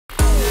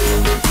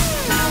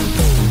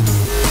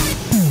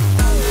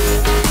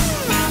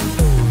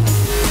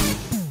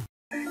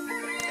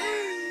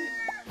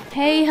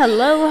Hey,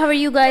 hello, how are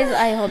you guys?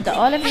 I hope that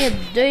all of you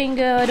are doing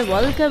good.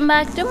 Welcome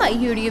back to my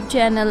YouTube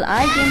channel,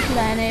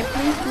 iGamePlanet.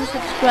 Please do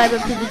subscribe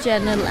up to the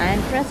channel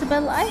and press the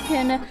bell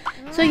icon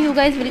so you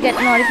guys will get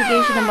a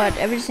notification about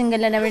every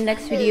single and every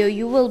next video.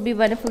 You will be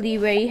wonderfully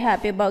very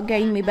happy about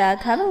getting me back,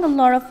 having a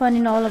lot of fun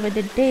in all over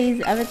the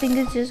days. Everything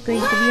is just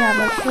going to be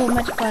having so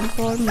much fun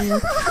for me.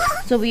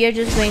 So we are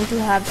just going to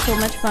have so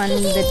much fun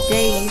in the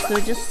day. So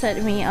just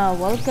set me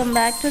welcome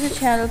back to the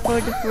channel for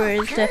the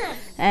first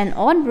and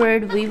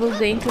onward we will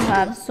going to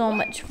have so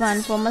much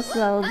fun for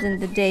myself in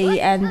the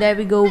day. And there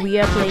we go, we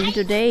are playing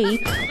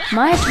today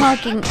my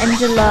talking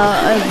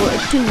Angela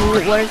 2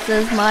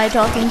 versus my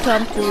talking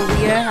Tom2.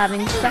 We are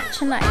having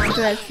such nice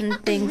interesting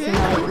things in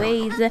our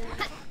ways.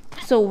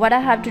 So what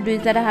I have to do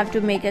is that I have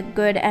to make a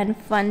good and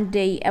fun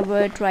day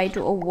ever, try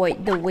to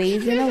avoid the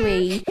ways in a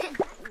way.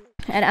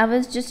 And I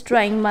was just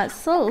trying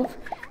myself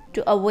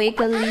to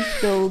awaken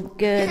so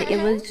good.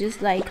 It was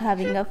just like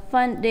having a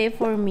fun day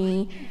for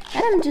me,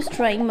 and I'm just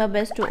trying my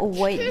best to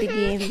avoid the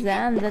games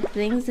and the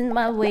things in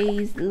my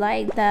ways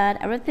like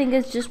that. Everything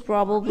is just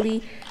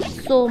probably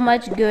so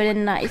much good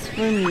and nice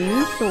for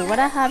me. So what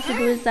I have to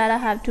do is that I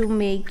have to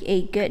make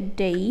a good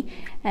day,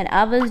 and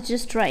I was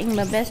just trying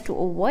my best to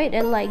avoid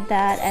it like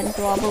that. And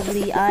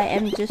probably I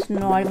am just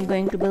not even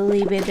going to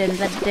believe it in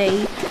that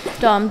day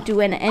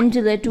Tom2 and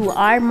Angela 2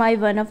 are my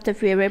one of the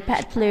favorite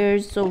pet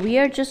players. So we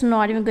are just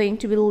not even going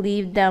to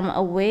leave them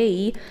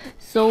away.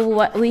 So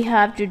what we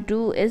have to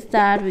do is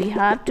that we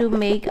have to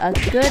make a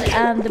good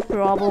and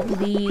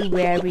probably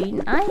very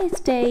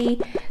nice day.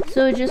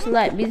 So just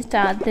let me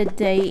start the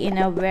day in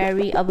a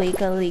very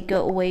awakeningly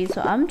good way.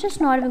 So I'm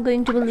just not even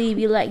going to believe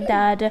you like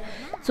that.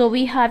 So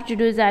we have to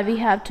do is that we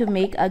have to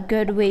make a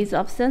good ways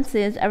of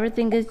senses.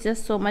 Everything is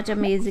just so much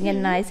amazing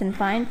and nice and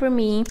fine for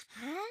me.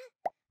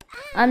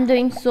 I'm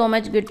doing so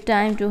much good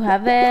time to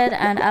have it,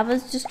 and I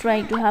was just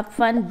trying to have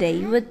fun day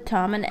with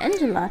Tom and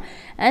Angela.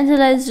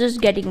 Angela is just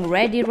getting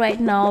ready right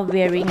now,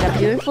 wearing a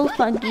beautiful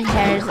funky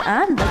hairs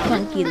and the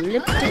funky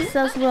lipsticks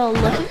as well.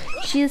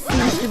 She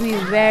seems to be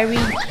very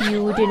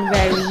cute and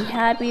very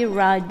happy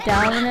right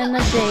down in the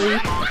day.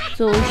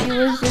 So she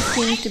was just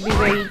seems to be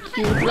very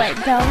cute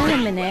right down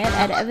in a minute,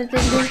 and everything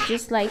is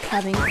just like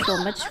having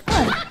so much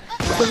fun.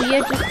 So we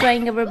are just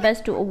trying our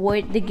best to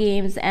avoid the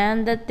games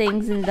and the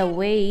things in the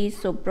way.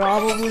 So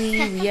probably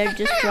we are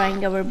just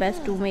trying our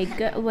best to make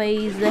good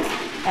ways. And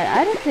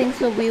I don't think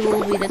so we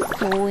will be the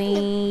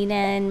queen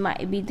and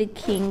might be the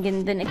king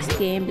in the next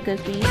game,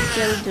 because we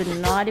still do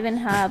not even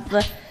have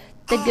the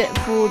good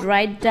food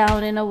right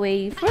down in a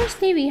way.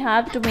 Firstly, we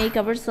have to make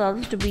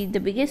ourselves to be the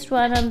biggest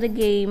one on the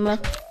game.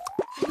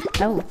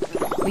 Oh,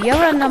 we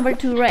are on number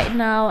 2 right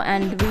now,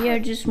 and we are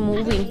just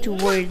moving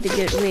toward the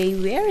good way.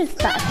 Where is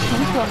that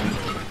thing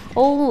from?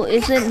 Oh,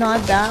 is it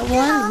not that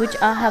one? Which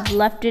I have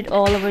left it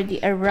all over the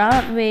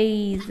around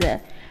ways.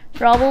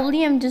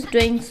 Probably I'm just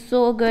doing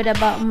so good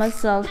about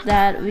myself,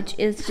 that which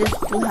is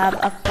just to have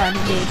a fun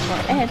day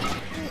for it.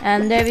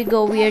 And there we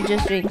go, we are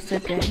just doing so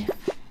good.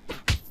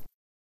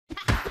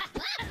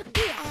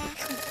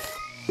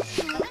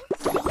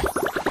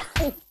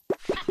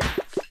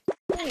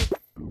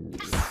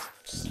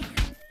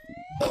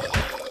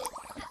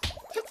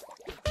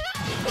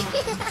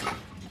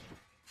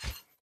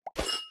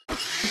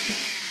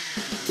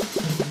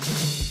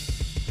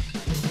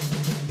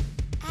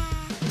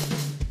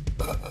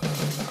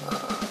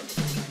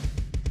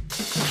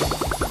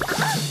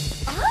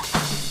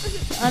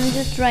 I'm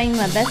just trying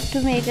my best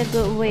to make a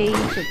good way.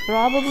 So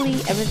probably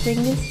everything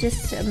is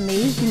just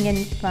amazing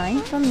and fine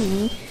for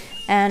me.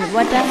 And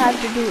what I have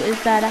to do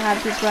is that I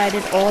have to try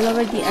it all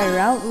over the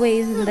around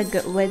ways in the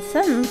good way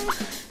sense.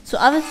 So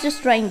I was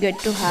just trying good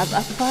to have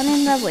a fun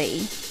in the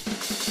way.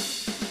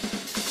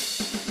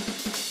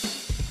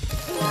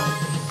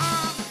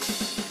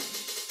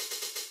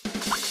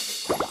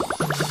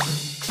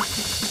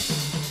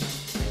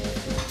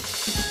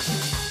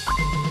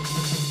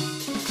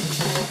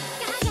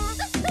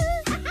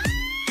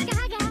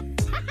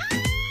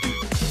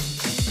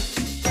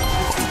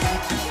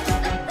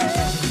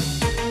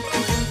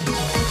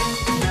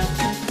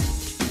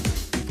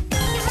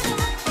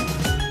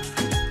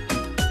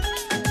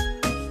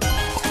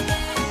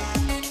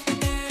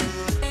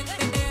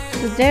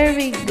 So there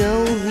we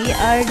go, we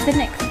are the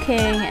next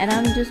king, and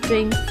I'm just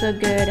doing so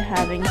good,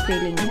 having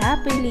feeling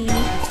happily,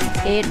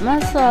 ate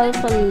myself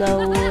a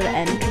load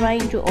and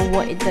trying to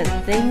avoid the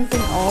things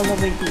in all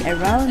over the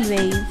around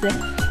ways.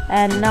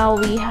 And now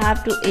we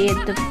have to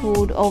eat the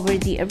food over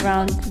the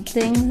around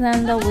things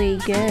and the way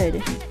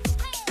good.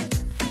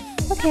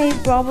 Okay,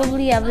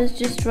 probably I was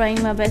just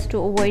trying my best to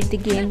avoid the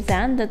games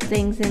and the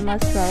things in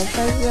myself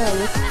as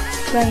well,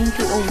 trying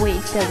to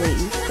avoid the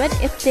ways.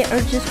 But if they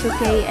are just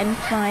okay and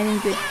fine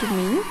and good to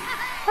me,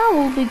 I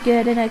will be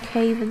good and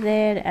okay with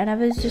it. And I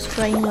was just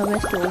trying my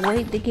best to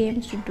avoid the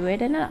games to do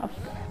it enough.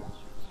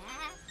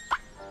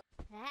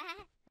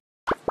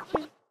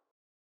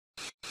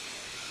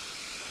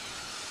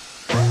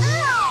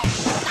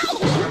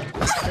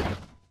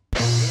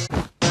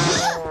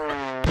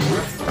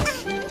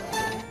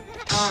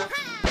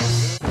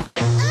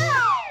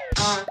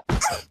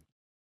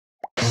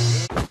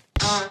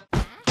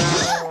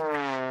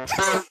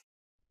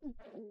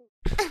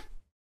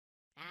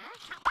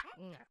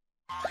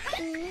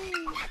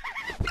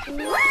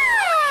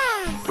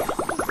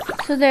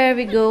 So there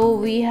we go,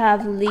 we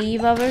have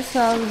leave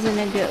ourselves in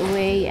a good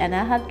way, and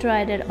I have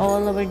tried it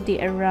all over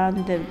the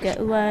around, the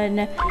good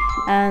one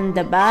and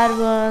the bad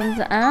ones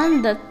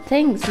and the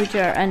things which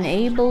are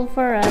unable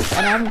for us,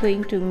 and I'm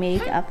going to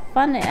make a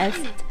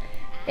funniest.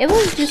 It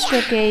was just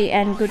okay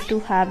and good to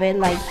have it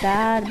like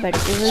that, but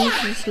it was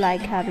just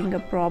like having a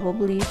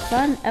probably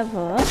fun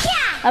ever.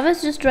 I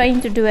was just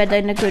trying to do it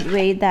in a good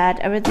way that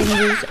everything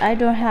is, I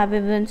don't have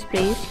even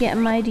space yet,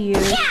 my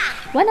dear.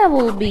 When I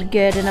will be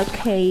good and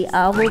okay,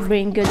 I will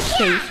bring good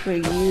space for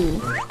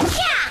you.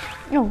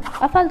 No,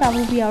 I thought I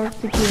will be out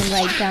of the game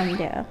right down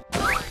there.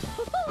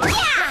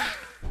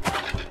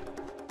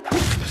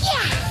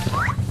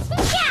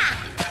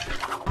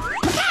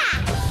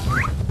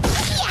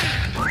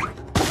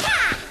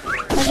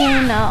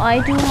 Okay, now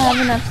I do have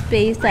enough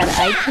space that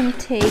I can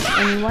take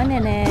anyone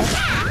in it,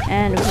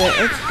 and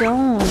where it's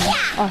going.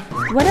 Oh,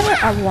 whenever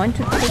I want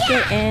to take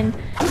it in,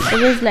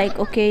 it was like,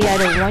 okay, I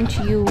don't want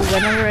you.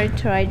 Whenever I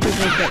tried to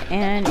make it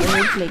in, it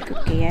was like,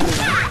 okay, I don't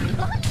want you.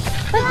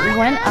 But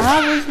when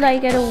I was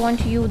like, I don't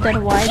want you,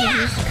 then why did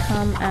you just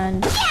come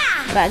and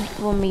beg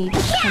for me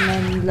to come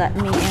and let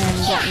me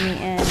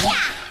in?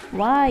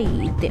 Why?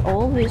 They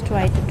always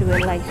try to do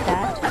it like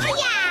that.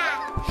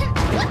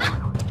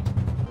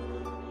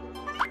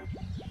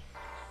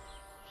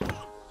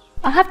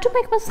 I have to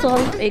make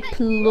myself a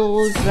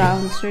close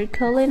round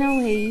circle in a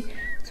way,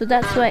 so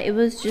that's why it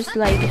was just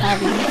like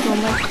having so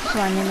much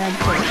fun in a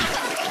day.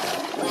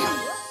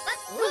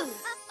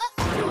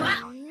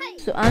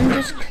 So I'm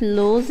just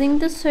closing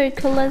the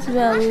circle as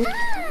well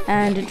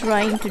and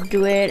trying to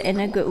do it in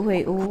a good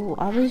way. Oh,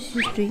 I was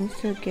just doing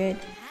so good.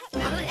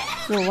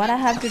 So what I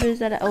have to do is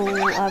that, oh,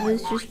 I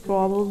was just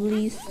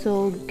probably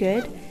so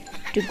good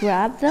to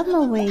grab them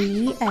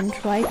away and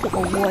try to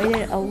avoid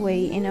it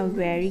away in a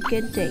very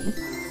good day.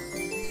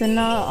 So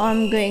now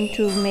I'm going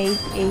to make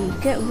a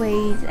good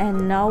ways,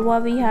 and now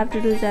what we have to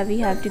do is that we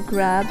have to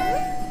grab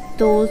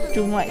those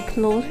two white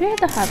clothes. Where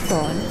the heck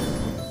gone?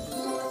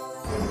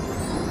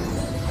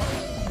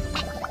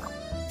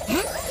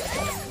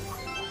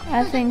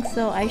 I think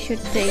so. I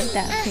should take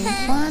that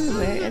pink one.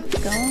 Where it's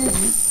going?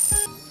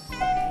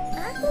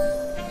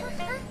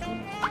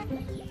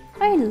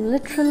 I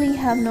literally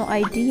have no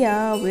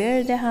idea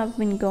where they have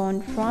been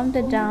gone from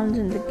the downs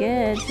and the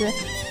goods.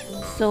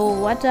 So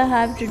what I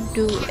have to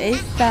do is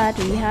that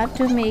we have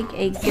to make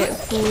a good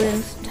food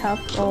and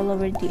stuff all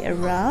over the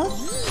around,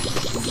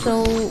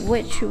 so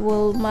which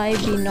will might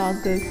be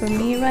not good for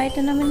me right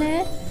in a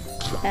minute.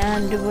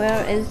 And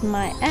where is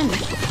my end?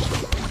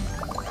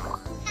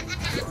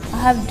 I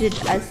have did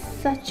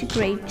such a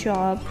great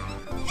job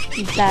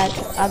that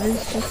I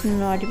was just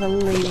not even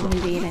leaving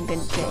it in a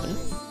good day.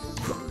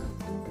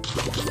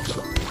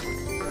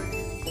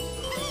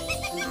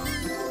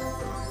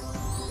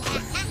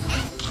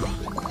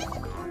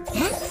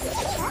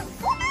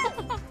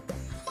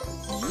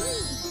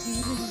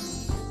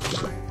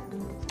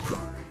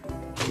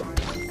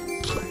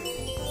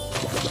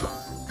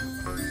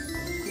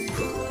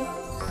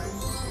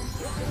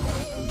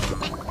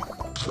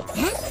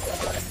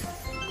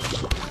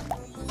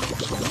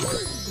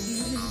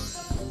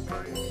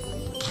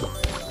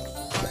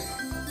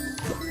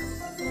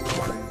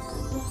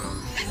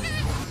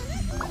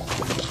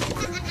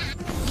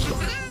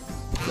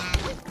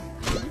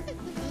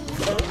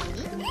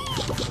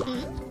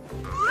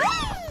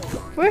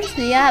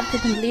 Firstly, I have to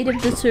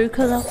complete the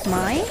circle of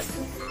mine.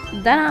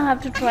 Then I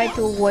have to try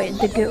to avoid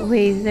the good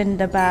ways and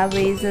the bad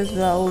ways as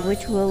well,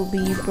 which will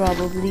be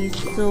probably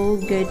so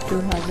good to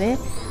have it.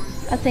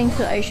 I think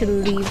so I should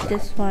leave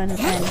this one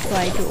and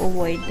try to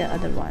avoid the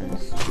other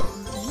ones.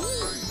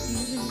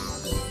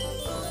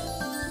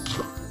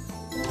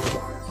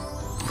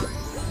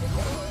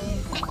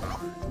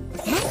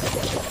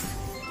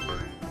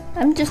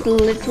 I'm just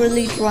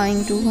literally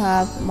trying to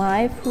have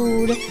my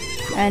food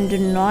and do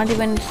not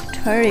even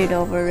stir it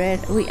over it.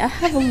 I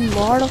have a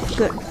lot of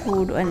good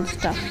food and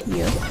stuff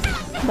here,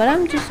 but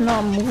I'm just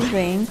not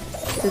moving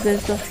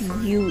because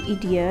of you,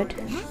 idiot.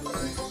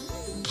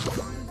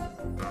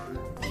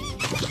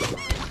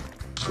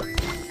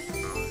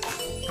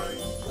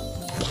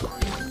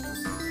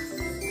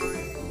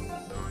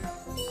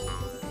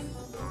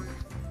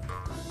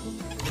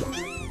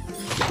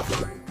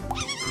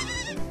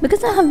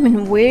 Because I have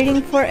been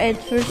waiting for it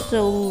for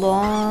so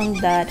long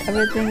that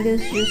everything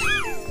is just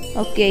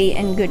okay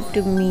and good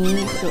to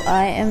me, so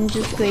I am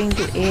just going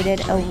to eat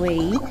it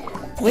away,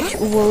 which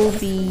will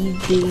be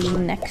the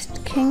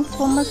next king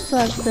for my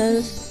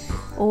success.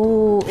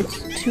 Oh, it's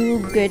too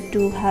good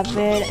to have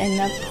it, and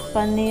the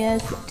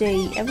funniest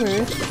day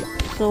ever.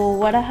 So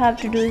what I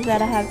have to do is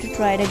that I have to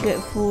try the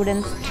good food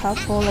and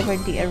stuff all over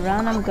the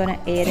around. I'm gonna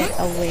eat it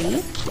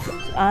away.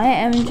 So I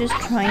am just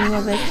trying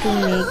my best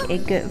to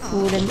make a good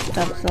food and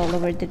stuff all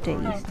over the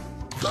days.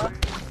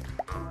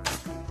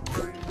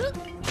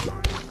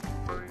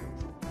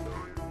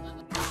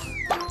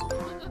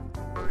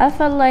 I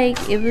felt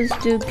like it was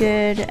too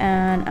good,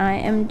 and I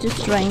am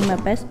just trying my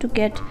best to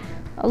get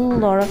a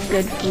lot of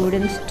good food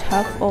and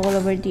stuff all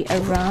over the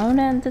around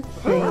and the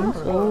things.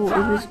 Oh,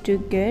 it was too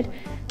good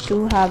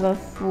to have a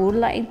food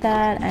like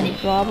that, and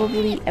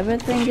probably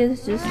everything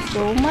is just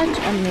so much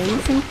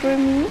amazing for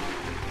me.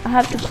 I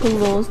have to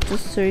close the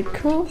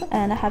circle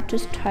and I have to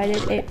start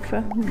it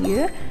from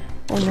here.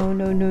 Oh no,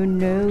 no, no,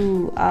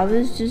 no. I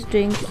was just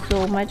doing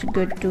so much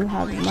good to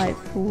have my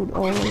food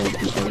all over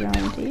the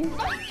around it.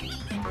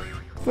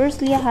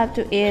 Firstly, I have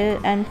to eat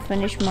and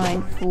finish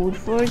my food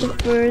for the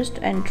first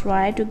and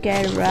try to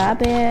get a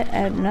rabbit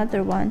and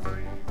another one.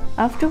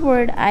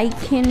 Afterward, I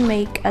can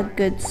make a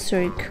good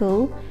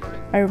circle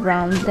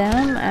around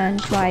them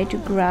and try to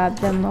grab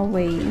them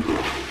away.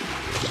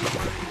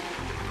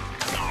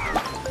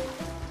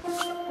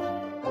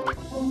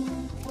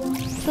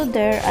 So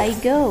there I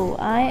go.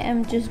 I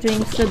am just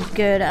doing so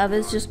good. I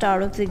was just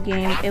out of the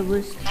game. It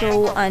was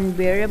so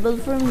unbearable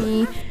for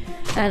me,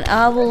 and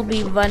I will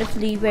be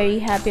wonderfully very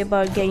happy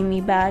about getting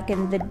me back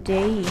in the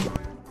day.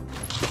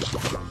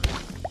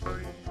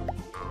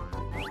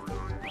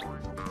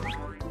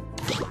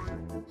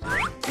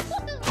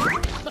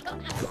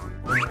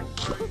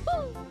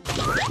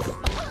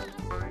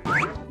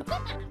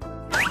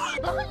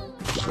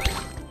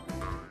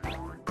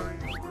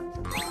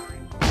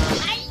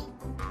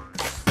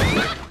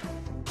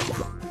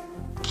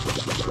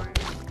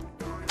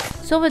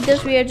 So with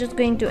this, we are just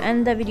going to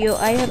end the video.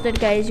 I hope that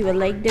guys you will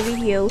like the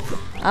video.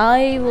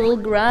 I will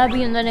grab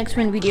you in the next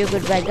one video.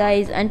 Goodbye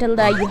guys. Until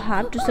that, you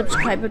have to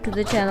subscribe to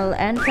the channel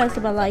and press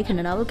the bell icon,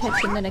 and I will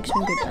catch you in the next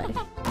one.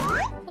 Goodbye.